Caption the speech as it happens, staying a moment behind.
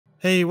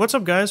Hey, what's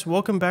up guys?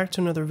 Welcome back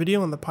to another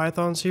video in the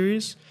Python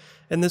series.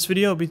 In this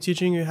video, I'll be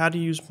teaching you how to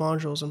use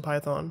modules in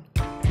Python.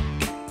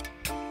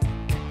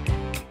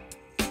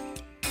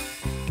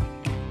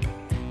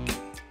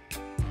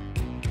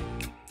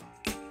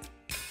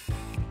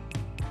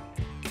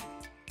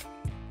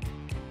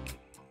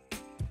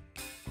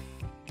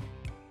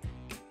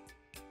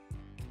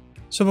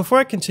 So before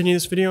I continue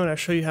this video and I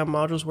show you how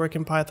modules work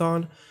in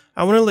Python,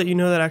 I want to let you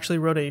know that I actually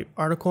wrote an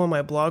article on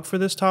my blog for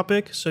this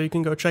topic, so you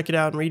can go check it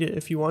out and read it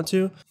if you want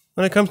to.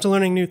 When it comes to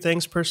learning new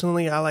things,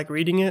 personally, I like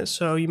reading it,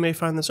 so you may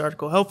find this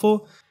article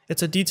helpful.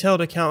 It's a detailed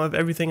account of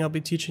everything I'll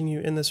be teaching you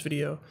in this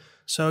video.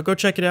 So go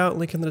check it out,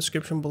 link in the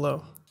description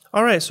below.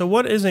 Alright, so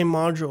what is a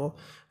module?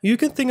 You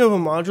can think of a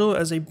module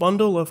as a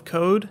bundle of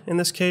code, in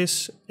this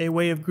case, a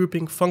way of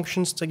grouping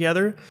functions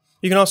together.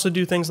 You can also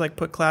do things like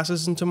put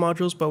classes into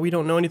modules, but we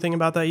don't know anything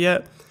about that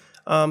yet.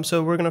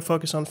 So we're going to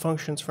focus on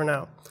functions for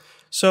now.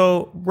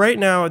 So right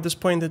now at this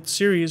point in the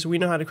series, we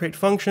know how to create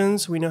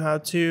functions. We know how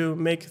to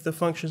make the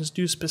functions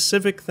do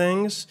specific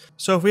things.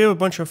 So if we have a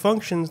bunch of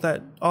functions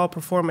that all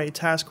perform a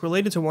task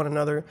related to one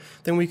another,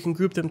 then we can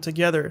group them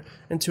together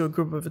into a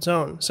group of its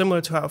own,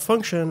 similar to how a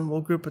function will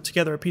group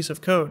together a piece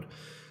of code.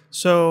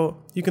 So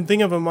you can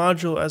think of a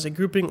module as a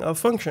grouping of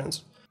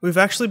functions. We've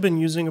actually been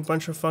using a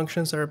bunch of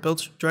functions that are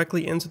built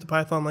directly into the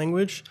Python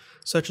language,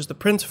 such as the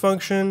print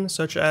function,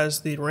 such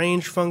as the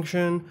range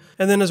function,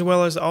 and then as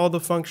well as all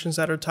the functions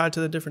that are tied to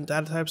the different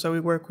data types that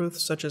we work with,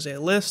 such as a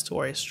list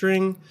or a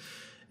string.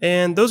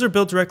 And those are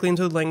built directly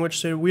into the language,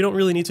 so we don't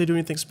really need to do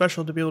anything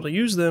special to be able to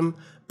use them,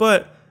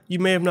 but you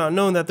may have not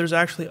known that there's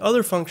actually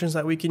other functions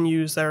that we can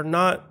use that are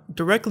not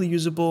directly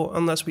usable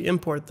unless we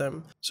import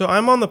them. So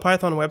I'm on the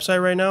Python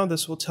website right now.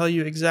 This will tell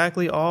you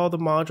exactly all the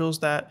modules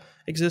that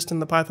exist in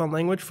the Python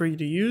language for you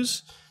to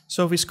use.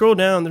 So if we scroll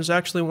down, there's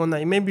actually one that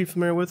you may be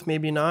familiar with,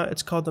 maybe not.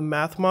 It's called the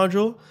math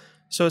module.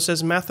 So it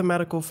says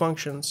mathematical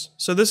functions.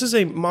 So this is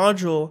a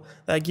module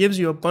that gives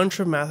you a bunch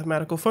of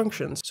mathematical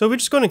functions. So if we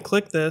just go and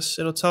click this,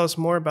 it'll tell us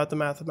more about the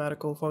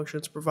mathematical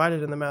functions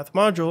provided in the math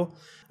module.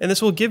 And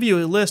this will give you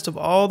a list of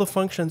all the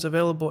functions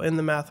available in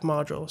the math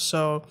module.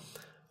 So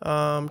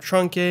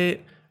truncate,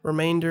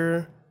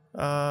 remainder,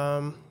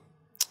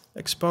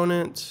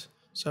 exponent.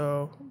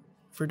 So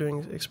if we're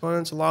doing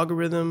exponents,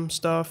 logarithm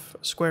stuff,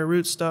 square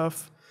root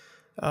stuff,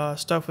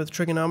 stuff with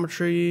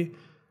trigonometry,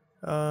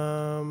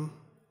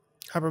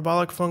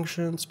 hyperbolic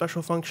functions,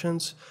 special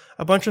functions,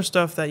 a bunch of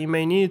stuff that you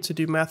may need to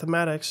do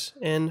mathematics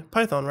in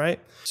Python,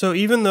 right? So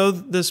even though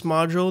this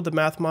module, the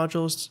math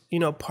module is,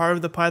 part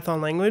of the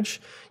Python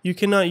language, you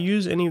cannot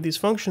use any of these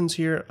functions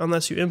here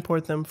unless you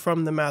import them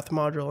from the math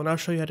module, and I'll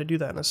show you how to do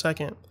that in a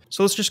second.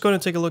 So let's just go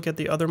and take a look at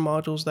the other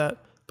modules that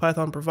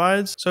Python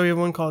provides. So we have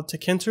one called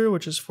tkinter,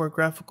 which is for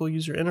graphical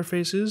user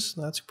interfaces.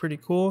 That's pretty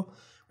cool.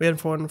 We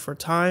have one for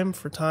time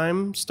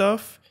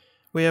stuff.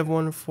 We have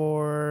one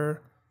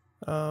for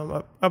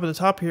up at the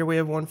top here, we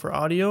have one for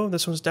audio.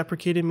 This one's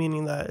deprecated,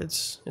 meaning that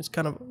it's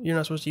kind of, you're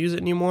not supposed to use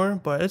it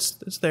anymore, but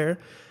it's there.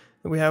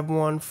 We have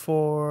one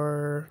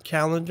for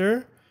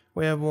calendar.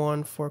 We have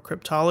one for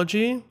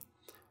cryptology.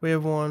 We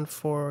have one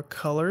for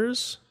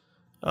colors.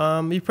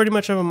 You pretty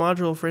much have a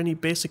module for any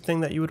basic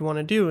thing that you would want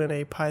to do in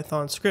a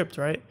Python script,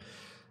 right?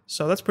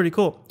 So that's pretty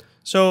cool.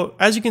 So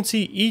as you can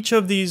see, each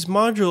of these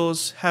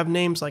modules have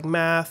names like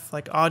math,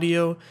 like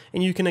audio,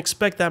 and you can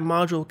expect that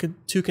module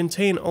to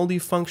contain only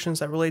functions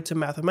that relate to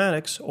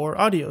mathematics or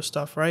audio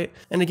stuff, right?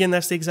 And again,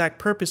 that's the exact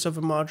purpose of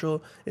a module,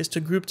 is to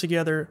group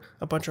together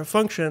a bunch of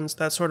functions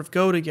that sort of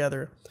go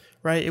together,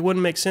 right? It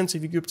wouldn't make sense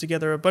if you group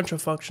together a bunch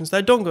of functions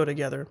that don't go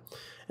together.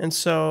 And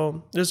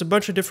so there's a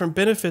bunch of different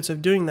benefits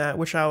of doing that,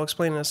 which I'll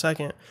explain in a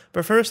second.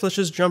 But first, let's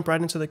just jump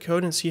right into the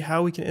code and see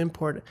how we can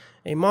import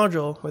a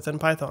module within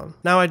Python.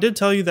 Now, I did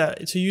tell you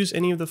that to use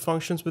any of the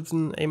functions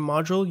within a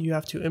module, you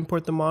have to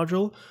import the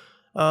module.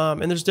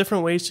 And there's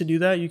different ways to do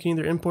that. You can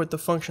either import the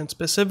function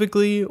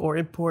specifically, or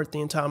import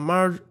the entire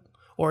module.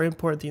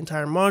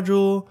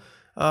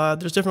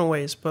 There's different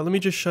ways, but let me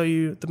just show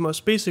you the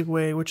most basic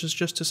way, which is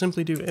just to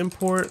simply do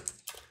import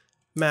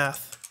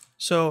math.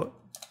 So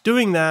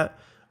doing that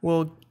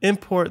will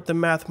import the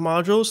math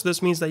module. So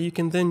this means that you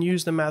can then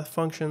use the math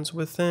functions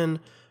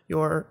within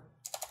your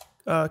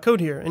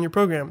code here in your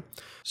program.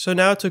 So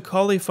now to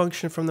call a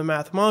function from the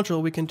math module,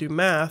 we can do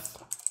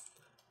math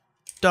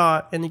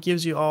dot, and it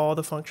gives you all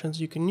the functions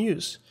you can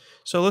use.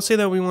 So let's say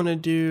that we want to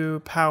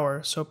do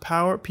power. So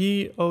power,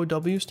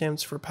 P-O-W,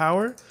 stands for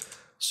power.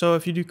 So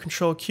if you do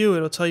Control Q,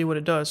 it'll tell you what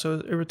it does. So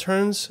it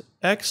returns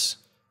x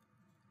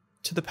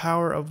to the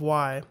power of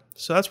y.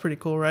 So that's pretty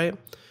cool, right?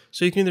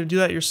 So you can either do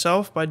that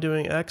yourself by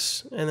doing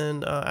x and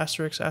then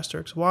asterisk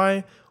asterisk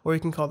y, or you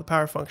can call the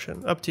power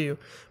function, up to you.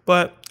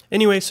 But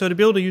anyway, so to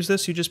be able to use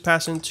this, you just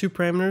pass in two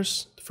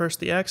parameters, first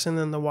the x and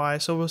then the y.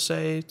 So we'll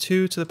say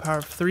 2 to the power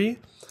of 3,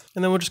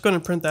 and then we'll just go ahead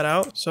and print that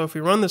out. So if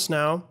we run this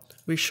now,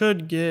 we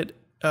should get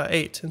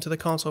 8 into the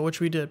console, which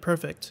we did,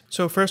 perfect.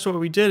 So first what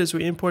we did is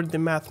we imported the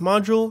math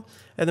module,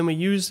 and then we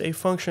used a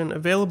function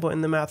available in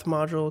the math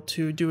module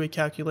to do a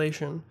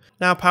calculation.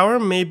 Now power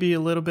may be a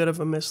little bit of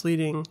a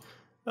misleading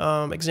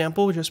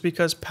example just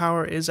because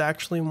power is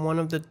actually one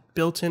of the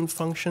built-in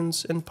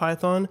functions in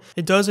Python.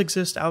 It does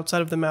exist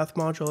outside of the math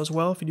module as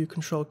well. If you do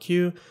Control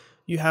Q,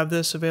 you have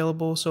this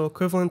available, so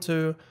equivalent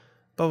to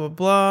blah blah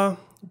blah,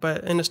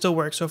 and it still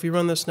works. So if you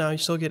run this now, you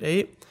still get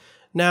 8.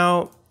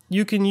 Now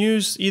you can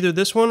use either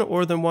this one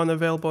or the one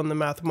available in the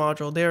math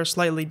module. They are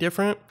slightly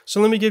different. So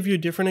let me give you a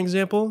different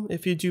example.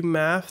 If you do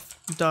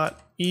math.exp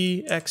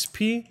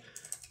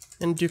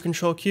and do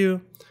Control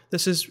Q,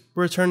 this is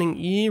returning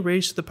e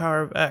raised to the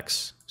power of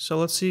x. So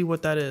let's see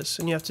what that is.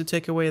 And you have to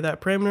take away that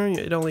parameter.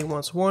 It only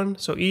wants 1.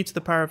 So e to the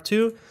power of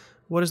 2.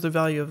 What is the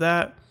value of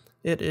that?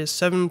 It is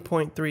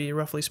 7.3,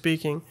 roughly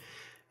speaking.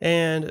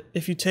 And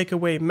if you take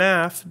away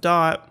math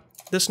dot,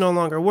 this no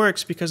longer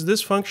works because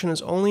this function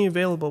is only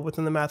available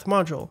within the math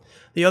module.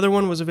 The other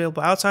one was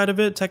available outside of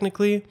it,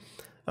 technically,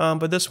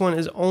 but this one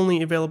is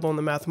only available in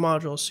the math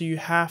module. So you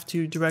have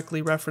to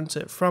directly reference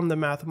it from the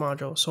math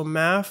module. So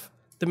math,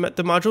 the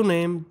module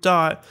name,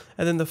 dot,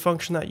 and then the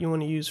function that you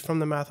want to use from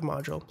the math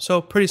module. So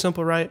pretty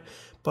simple, right?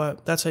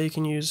 But that's how you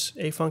can use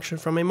a function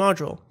from a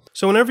module.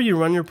 So whenever you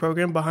run your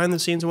program, behind the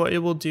scenes, what it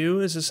will do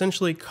is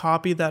essentially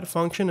copy that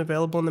function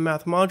available in the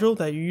math module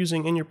that you're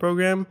using in your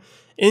program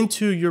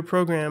into your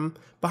program.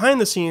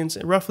 Behind the scenes,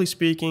 roughly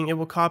speaking, it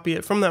will copy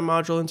it from that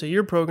module into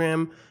your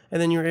program,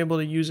 and then you're able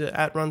to use it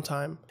at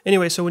runtime.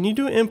 Anyway, so when you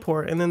do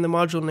import and then the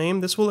module name,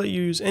 this will let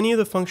you use any of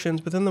the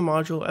functions within the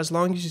module as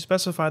long as you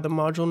specify the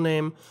module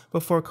name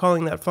before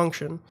calling that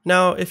function.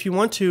 Now, if you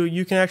want to,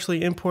 you can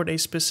actually import a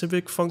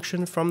specific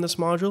function from this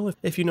module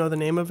if you know the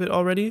name of it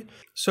already.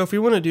 So if we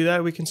want to do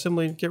that, we can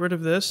simply get rid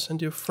of this and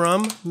do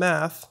from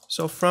math,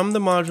 so from the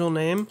module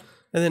name,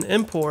 and then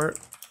import.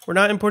 We're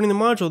not importing the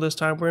module this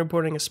time, we're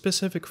importing a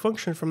specific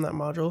function from that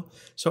module.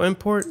 So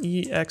import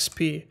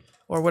exp,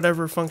 or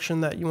whatever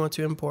function that you want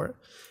to import.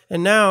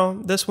 And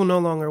now this will no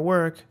longer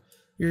work.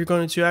 You're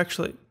going to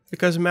actually,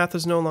 because math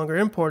is no longer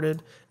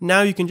imported,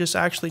 now you can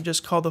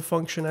just call the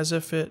function as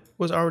if it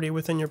was already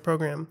within your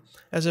program,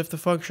 as if the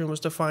function was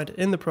defined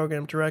in the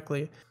program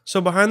directly. So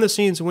behind the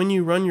scenes, when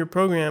you run your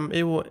program,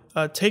 it will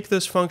take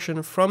this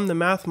function from the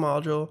math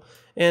module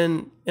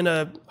and in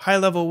a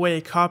high-level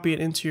way copy it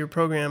into your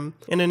program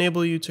and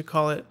enable you to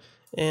call it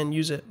and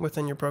use it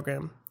within your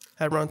program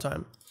at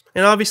runtime.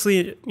 And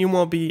obviously, you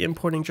won't be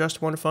importing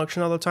just one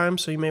function all the time,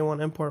 so you may want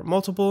to import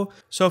multiple.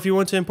 So if you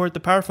want to import the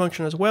power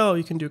function as well,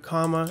 you can do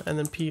comma and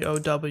then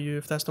POW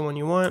if that's the one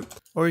you want.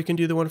 Or you can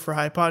do the one for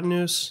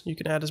hypotenuse. You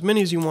can add as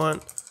many as you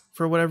want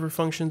for whatever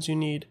functions you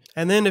need.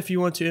 And then if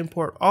you want to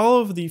import all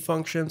of the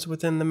functions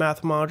within the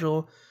math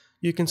module,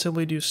 you can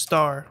simply do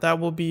star. That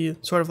will be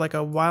sort of like a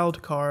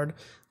wildcard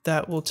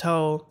that will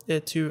tell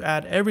it to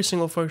add every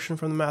single function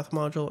from the math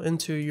module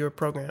into your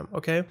program,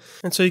 okay?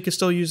 And so you can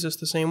still use this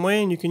the same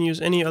way, and you can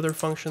use any other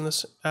function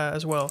this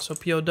as well. So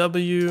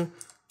POW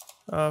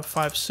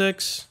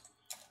 5,6,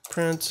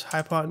 print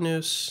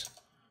hypotenuse,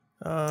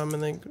 and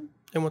then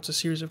it wants a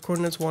series of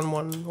coordinates 1,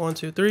 1, 1,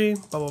 2, 3,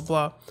 blah, blah,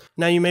 blah.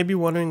 Now you may be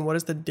wondering what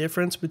is the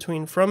difference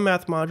between from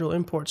math module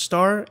import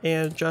star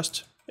and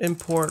just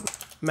import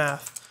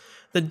math.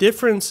 The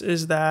difference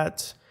is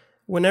that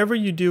whenever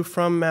you do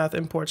from math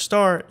import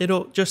star,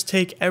 it'll just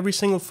take every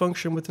single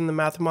function within the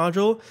math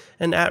module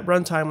and at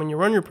runtime when you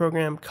run your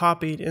program,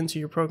 copied into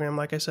your program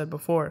like I said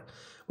before.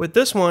 With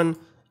this one,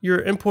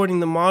 you're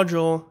importing the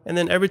module, and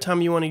then every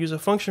time you want to use a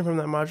function from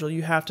that module,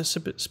 you have to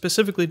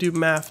specifically do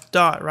math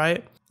dot,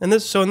 right? And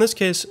so in this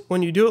case,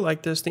 when you do it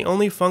like this, the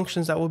only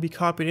functions that will be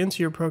copied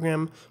into your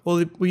program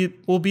will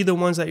be the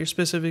ones that you're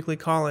specifically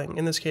calling.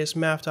 In this case,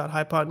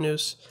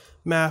 math.hypotenuse,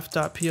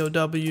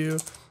 math.pow,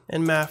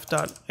 and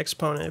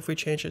math.exponent if we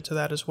change it to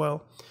that as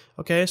well.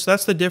 Okay, so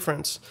that's the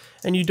difference.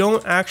 And you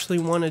don't actually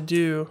want to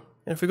do,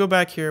 and if we go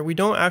back here, we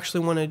don't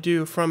actually want to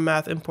do from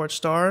math import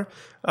star,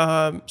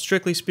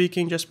 strictly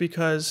speaking, just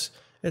because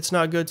it's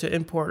not good to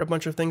import a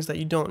bunch of things that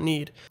you don't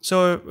need.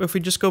 So if we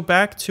just go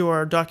back to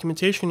our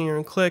documentation here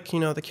and click,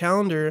 the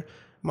calendar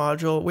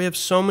module, we have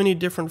so many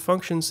different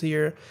functions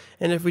here,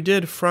 and if we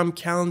did from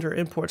calendar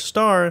import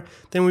star,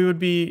 then we would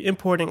be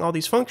importing all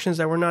these functions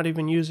that we're not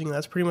even using.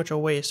 That's pretty much a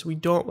waste. We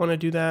don't want to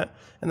do that,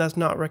 and that's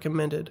not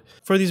recommended.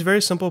 For these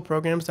very simple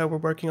programs that we're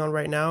working on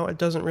right now, it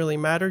doesn't really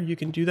matter. You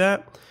can do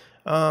that,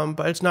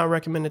 but it's not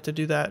recommended to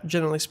do that,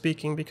 generally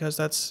speaking, because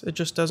it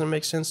just doesn't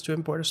make sense to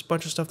import a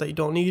bunch of stuff that you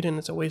don't need, and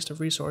it's a waste of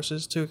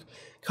resources to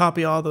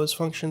copy all those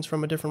functions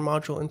from a different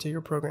module into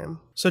your program.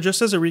 So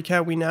just as a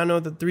recap, we now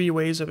know the 3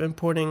 ways of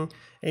importing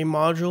a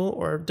module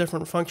or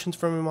different functions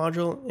from a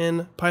module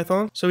in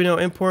Python. So we know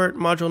import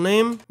module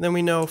name, then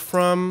we know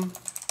from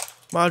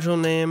module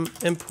name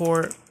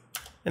import,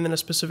 and then a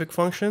specific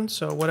function,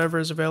 so whatever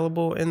is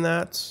available in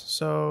that.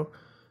 So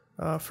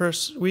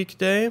first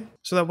weekday,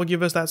 so that will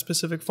give us that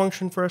specific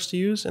function for us to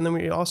use. And then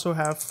we also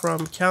have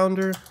from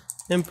calendar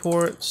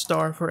import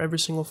star for every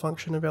single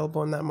function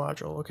available in that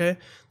module. Okay,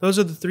 those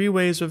are the 3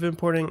 ways of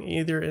importing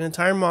either an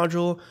entire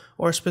module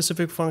or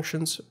specific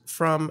functions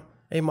from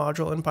a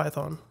module in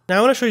Python. Now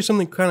I want to show you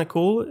something kind of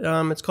cool.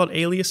 It's called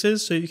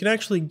aliases. So you can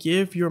actually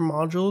give your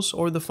modules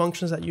or the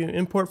functions that you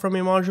import from a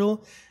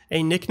module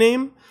a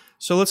nickname.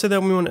 So let's say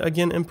that we want to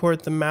again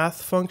import the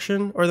math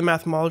function or the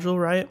math module,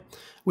 right?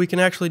 We can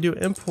actually do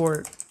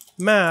import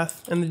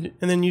math and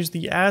then use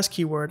the as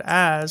keyword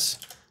as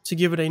to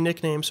give it a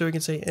nickname. So we can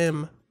say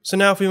m. So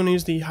now if we want to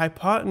use the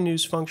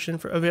hypotenuse function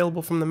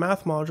available from the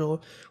math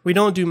module, we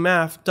don't do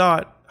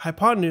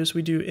math.hypotenuse,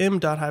 we do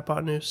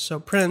m.hypotenuse. So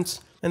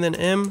print and then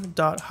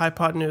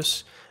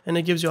m.hypotenuse, and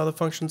it gives you all the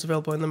functions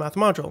available in the math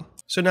module.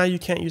 So now you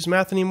can't use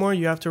math anymore,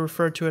 you have to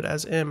refer to it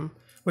as m,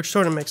 which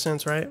sort of makes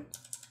sense, right?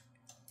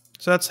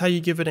 So that's how you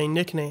give it a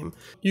nickname.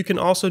 You can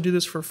also do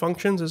this for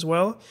functions as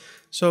well.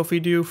 So if we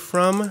do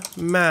from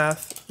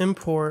math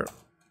import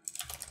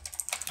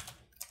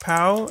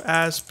pow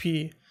as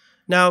p.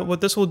 Now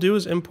what this will do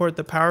is import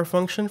the power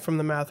function from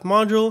the math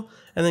module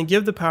and then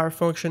give the power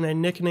function a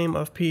nickname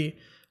of p.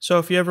 So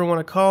if you ever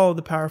want to call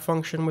the power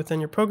function within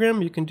your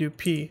program, you can do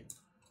p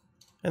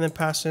and then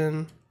pass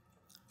in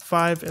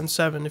 5 and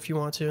 7 if you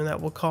want to, and that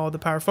will call the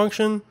power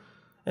function,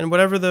 and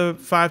whatever the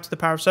 5 to the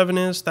power of 7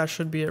 is, that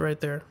should be it right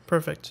there.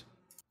 Perfect.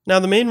 Now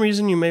the main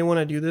reason you may want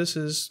to do this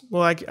is,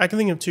 well, I can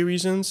think of two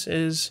reasons.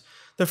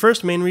 The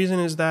first main reason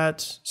is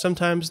that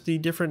sometimes the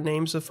different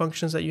names of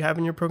functions that you have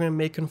in your program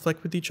may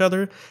conflict with each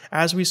other.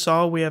 As we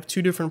saw, we have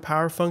two different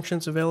power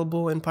functions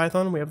available in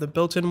Python. We have the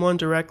built-in one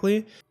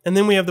directly, and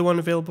then we have the one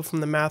available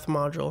from the math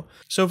module.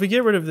 So if we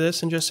get rid of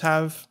this and just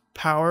have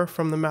power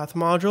from the math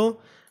module,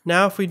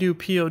 now if we do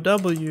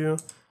POW,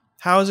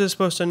 how is it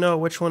supposed to know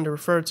which one to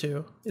refer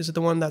to? Is it the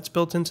one that's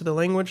built into the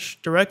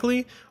language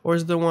directly, or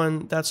is it the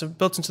one that's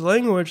built into the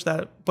language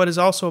but is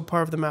also a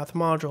part of the math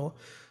module?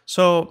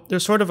 So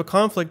there's sort of a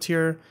conflict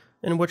here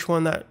in which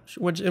one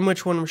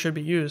should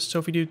be used. So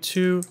if we do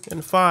 2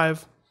 and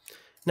 5,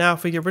 now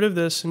if we get rid of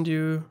this and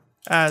do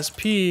as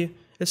p,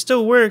 it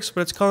still works,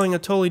 but it's calling a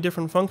totally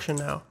different function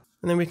now.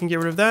 And then we can get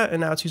rid of that,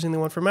 and now it's using the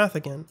one for math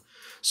again.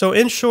 So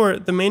in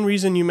short, the main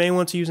reason you may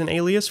want to use an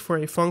alias for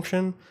a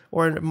function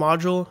or a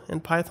module in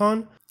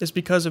Python is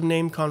because of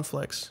name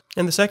conflicts.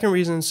 And the second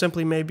reason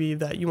simply may be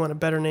that you want a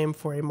better name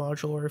for a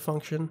module or a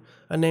function,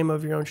 a name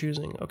of your own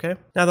choosing, okay?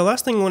 Now the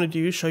last thing you want to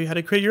do is show you how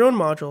to create your own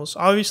modules.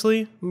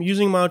 Obviously,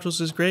 using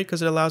modules is great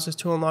because it allows us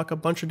to unlock a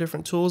bunch of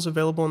different tools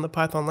available in the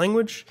Python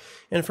language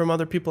and from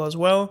other people as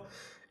well.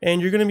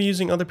 And you're going to be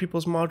using other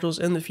people's modules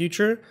in the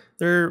future.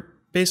 They're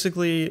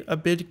basically a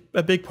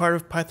big part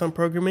of Python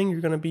programming. You're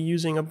going to be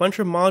using a bunch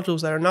of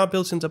modules that are not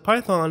built into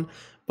Python,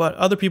 but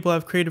other people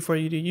have created for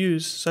you to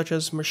use, such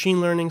as machine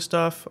learning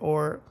stuff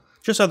or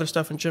just other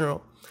stuff in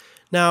general.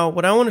 Now,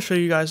 what I want to show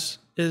you guys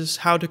is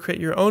how to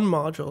create your own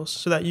modules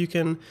so that you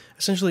can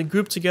essentially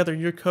group together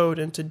your code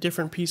into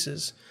different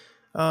pieces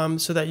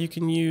so that you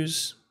can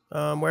use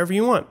wherever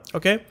you want,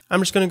 okay? I'm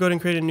just going to go ahead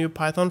and create a new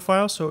Python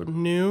file. So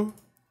new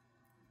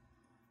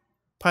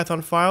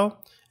Python file.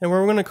 And what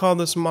we're going to call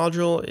this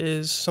module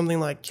is something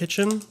like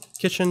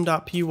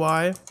kitchen.py.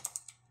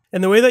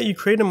 And the way that you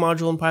create a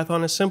module in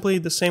Python is simply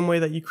the same way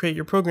that you create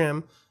your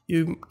program.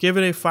 You give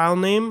it a file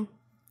name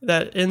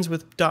that ends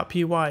with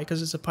 .py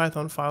because it's a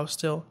Python file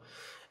still.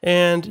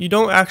 And you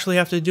don't actually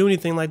have to do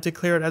anything like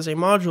declare it as a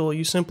module.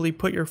 You simply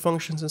put your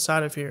functions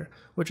inside of here,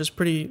 which is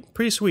pretty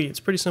sweet. It's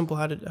pretty simple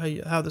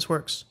how this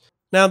works.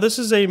 Now this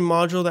is a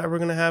module that we're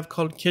going to have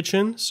called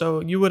kitchen, so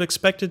you would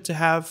expect it to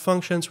have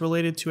functions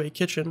related to a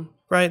kitchen,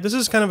 right? This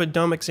is kind of a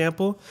dumb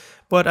example,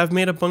 but I've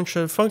made a bunch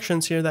of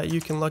functions here that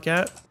you can look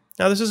at.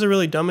 Now this is a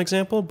really dumb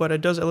example, but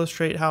it does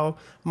illustrate how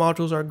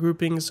modules are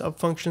groupings of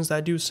functions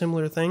that do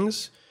similar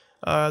things,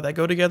 that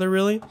go together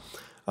really.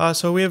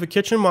 So we have a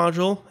kitchen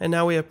module, and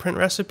now we have print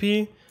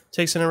recipe,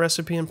 takes in a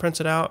recipe and prints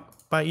it out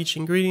by each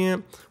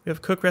ingredient. We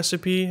have cook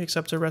recipe,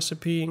 accepts a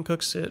recipe and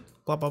cooks it,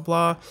 blah, blah,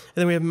 blah. And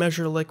then we have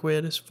measure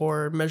liquid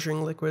for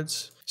measuring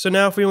liquids. So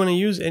now if we want to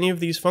use any of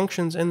these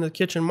functions in the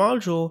kitchen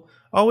module,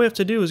 all we have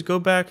to do is go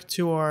back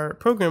to our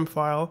program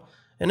file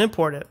and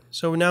import it.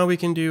 So now we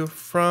can do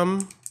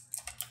from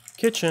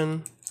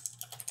kitchen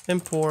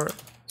import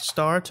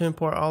star to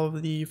import all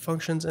of the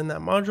functions in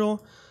that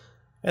module.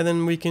 And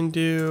then we can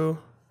do,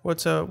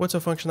 what's a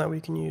function that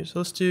we can use?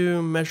 Let's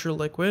do measure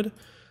liquid.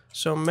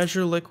 So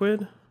measure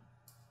liquid,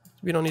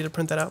 we don't need to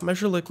print that out,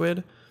 measure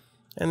liquid,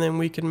 and then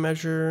we can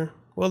measure,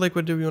 what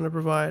liquid do we want to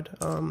provide?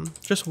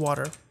 Just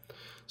water.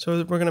 So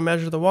we're going to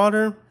measure the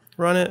water,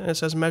 run it, and it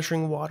says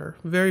measuring water.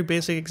 Very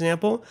basic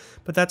example,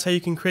 but that's how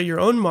you can create your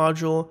own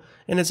module,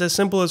 and it's as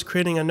simple as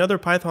creating another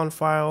Python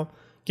file,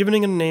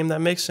 giving it a name that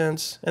makes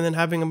sense, and then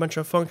having a bunch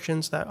of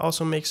functions that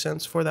also make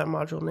sense for that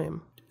module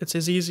name. It's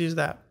as easy as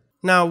that.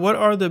 Now, what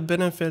are the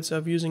benefits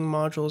of using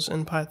modules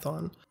in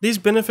Python? These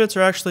benefits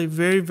are actually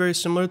very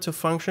similar to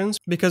functions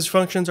because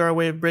functions are a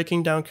way of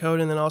breaking down code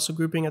and then also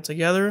grouping it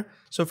together.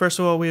 So first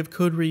of all, we have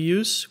code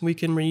reuse. We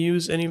can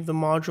reuse any of the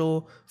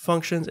module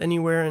functions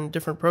anywhere in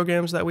different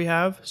programs that we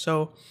have.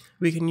 So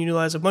we can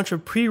utilize a bunch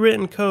of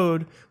pre-written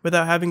code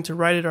without having to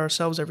write it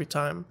ourselves every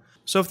time.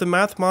 So if the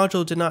math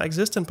module did not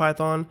exist in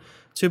Python,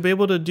 to be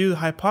able to do the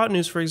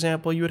hypotenuse, for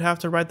example, you would have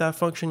to write that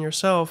function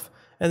yourself,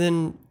 and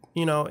then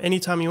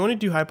anytime you want to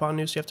do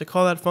hypotenuse, you have to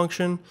call that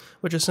function,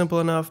 which is simple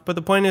enough. But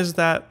the point is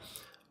that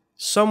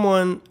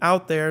someone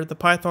out there, the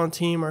Python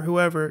team or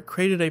whoever,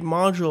 created a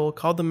module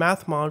called the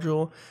math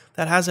module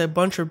that has a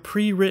bunch of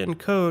pre-written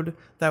code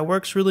that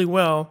works really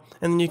well,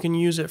 and then you can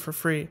use it for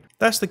free.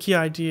 That's the key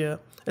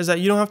idea, is that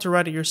you don't have to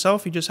write it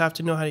yourself, you just have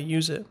to know how to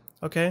use it,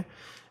 okay?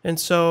 And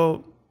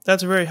so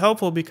that's very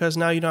helpful because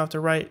now you don't have to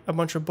write a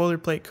bunch of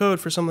boilerplate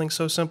code for something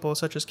so simple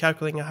such as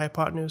calculating a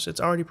hypotenuse.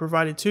 It's already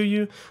provided to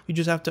you. You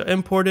just have to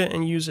import it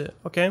and use it,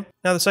 okay?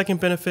 Now the second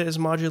benefit is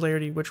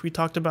modularity, which we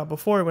talked about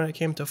before when it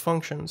came to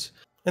functions.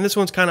 And this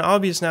one's kind of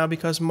obvious now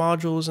because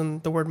modules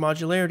and the word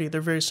modularity, they're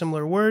very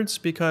similar words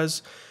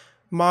because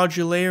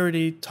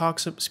modularity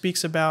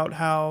speaks about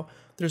how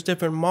there's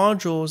different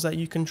modules that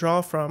you can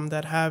draw from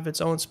that have its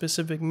own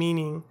specific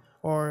meaning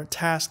or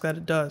task that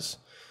it does.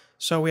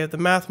 So we have the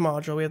math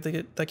module, we have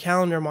the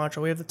calendar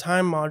module, we have the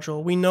time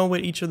module. We know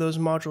what each of those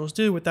modules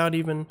do without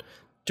even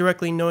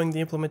directly knowing the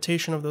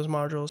implementation of those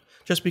modules,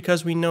 just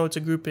because we know it's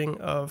a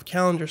grouping of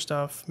calendar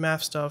stuff,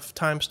 math stuff,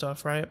 time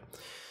stuff, right?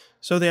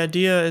 So the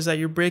idea is that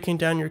you're breaking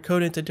down your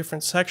code into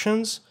different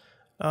sections,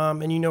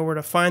 and you know where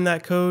to find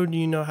that code,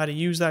 you know how to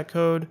use that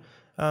code,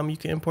 you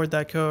can import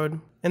that code,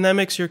 and that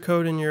makes your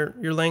code and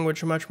your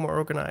language much more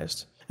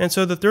organized. And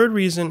so the third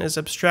reason is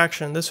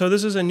abstraction. So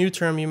this is a new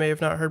term you may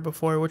have not heard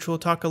before, which we'll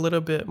talk a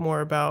little bit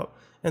more about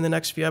in the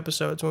next few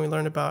episodes when we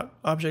learn about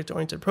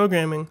object-oriented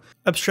programming.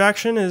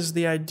 Abstraction is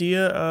the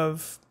idea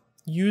of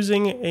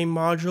using a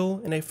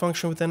module and a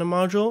function within a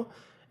module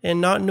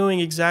and not knowing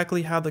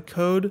exactly how the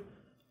code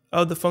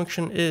of the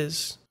function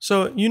is.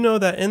 So you know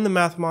that in the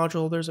math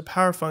module there's a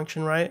power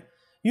function, right?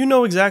 You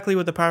know exactly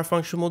what the power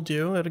function will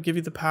do. It'll give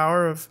you the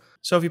power of,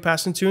 so if you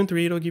pass in 2 and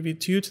 3, it'll give you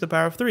 2 to the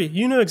power of 3.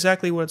 You know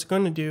exactly what it's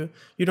going to do.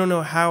 You don't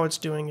know how it's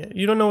doing it.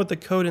 You don't know what the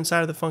code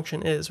inside of the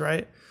function is,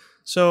 right?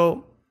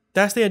 So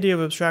that's the idea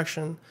of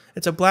abstraction.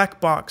 It's a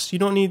black box. You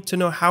don't need to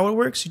know how it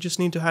works. You just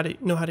need to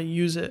know how to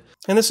use it.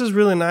 And this is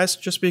really nice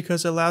just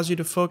because it allows you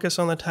to focus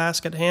on the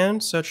task at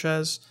hand, such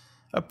as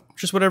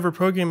just whatever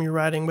program you're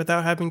writing,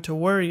 without having to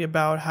worry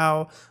about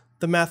how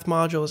the math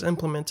module is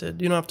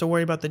implemented. You don't have to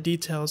worry about the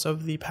details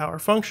of the power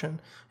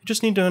function. You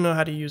just need to know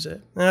how to use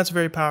it. And that's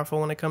very powerful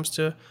when it comes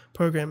to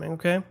programming,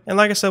 okay? And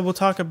like I said, we'll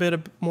talk a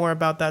bit more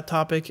about that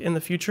topic in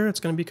the future.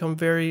 It's going to become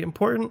very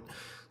important.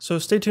 So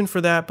stay tuned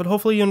for that. But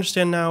hopefully you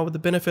understand now the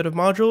benefit of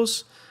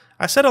modules.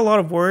 I said a lot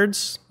of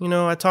words,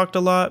 I talked a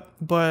lot,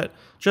 but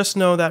just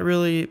know that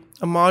really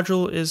a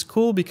module is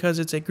cool because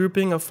it's a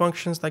grouping of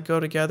functions that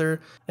go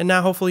together. And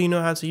now hopefully you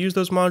know how to use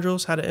those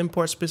modules, how to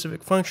import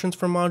specific functions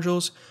from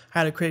modules,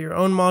 how to create your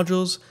own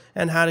modules,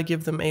 and how to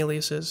give them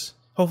aliases.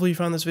 Hopefully you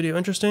found this video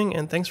interesting,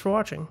 and thanks for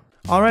watching.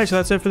 Alright, so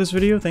that's it for this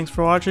video. Thanks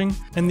for watching.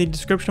 In the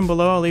description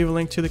below, I'll leave a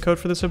link to the code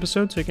for this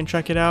episode so you can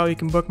check it out. You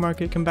can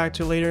bookmark it, come back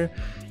to it later.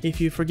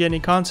 If you forget any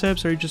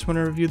concepts or you just want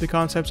to review the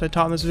concepts I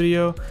taught in this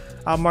video,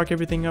 I'll mark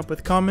everything up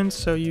with comments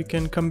so you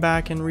can come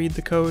back and read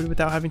the code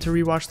without having to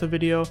rewatch the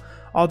video,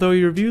 although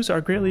your reviews are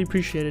greatly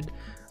appreciated.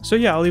 So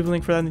yeah, I'll leave a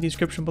link for that in the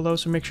description below,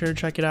 so make sure to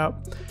check it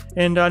out.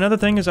 And another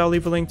thing is I'll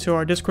leave a link to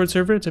our Discord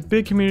server. It's a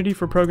big community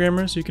for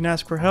programmers, so you can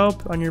ask for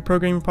help on your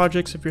programming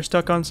projects if you're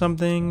stuck on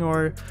something,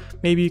 or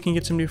maybe you can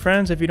get some new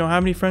friends. If you don't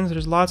have any friends,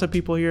 there's lots of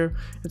people here.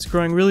 It's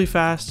growing really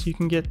fast. You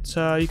can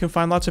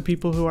find lots of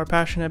people who are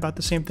passionate about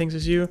the same things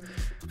as you.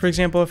 For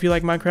example, if you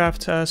like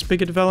Minecraft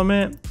Spigot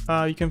development,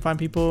 you can find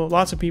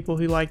lots of people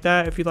who like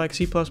that. If you like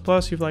C++,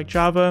 if you like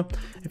Java,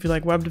 if you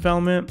like web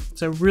development,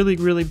 it's a really,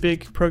 really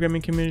big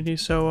programming community.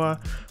 So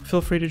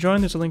feel free to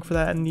join. There's a link for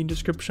that in the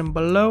description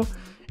below.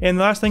 And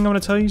the last thing I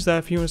want to tell you is that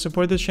if you want to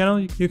support this channel,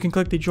 you can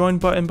click the join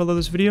button below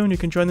this video, and you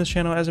can join this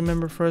channel as a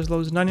member for as low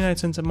as 99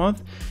 cents a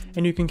month,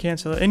 and you can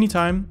cancel at any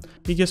time.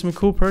 You get some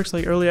cool perks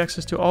like early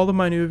access to all of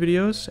my new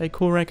videos, a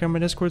cool rank on my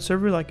Discord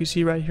server like you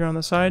see right here on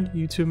the side,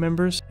 YouTube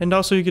members, and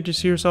also you get to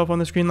see yourself on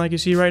the screen like you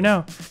see right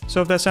now.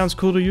 So if that sounds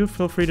cool to you,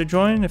 feel free to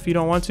join. If you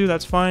don't want to,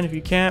 that's fine. If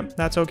you can't,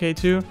 that's okay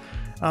too.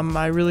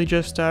 I really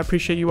just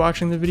appreciate you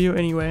watching the video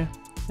anyway.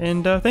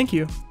 And thank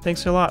you.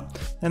 Thanks a lot.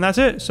 And that's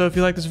it. So if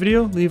you like this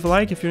video, leave a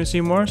like. If you want to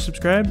see more,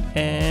 subscribe.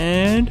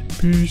 And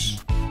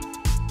peace.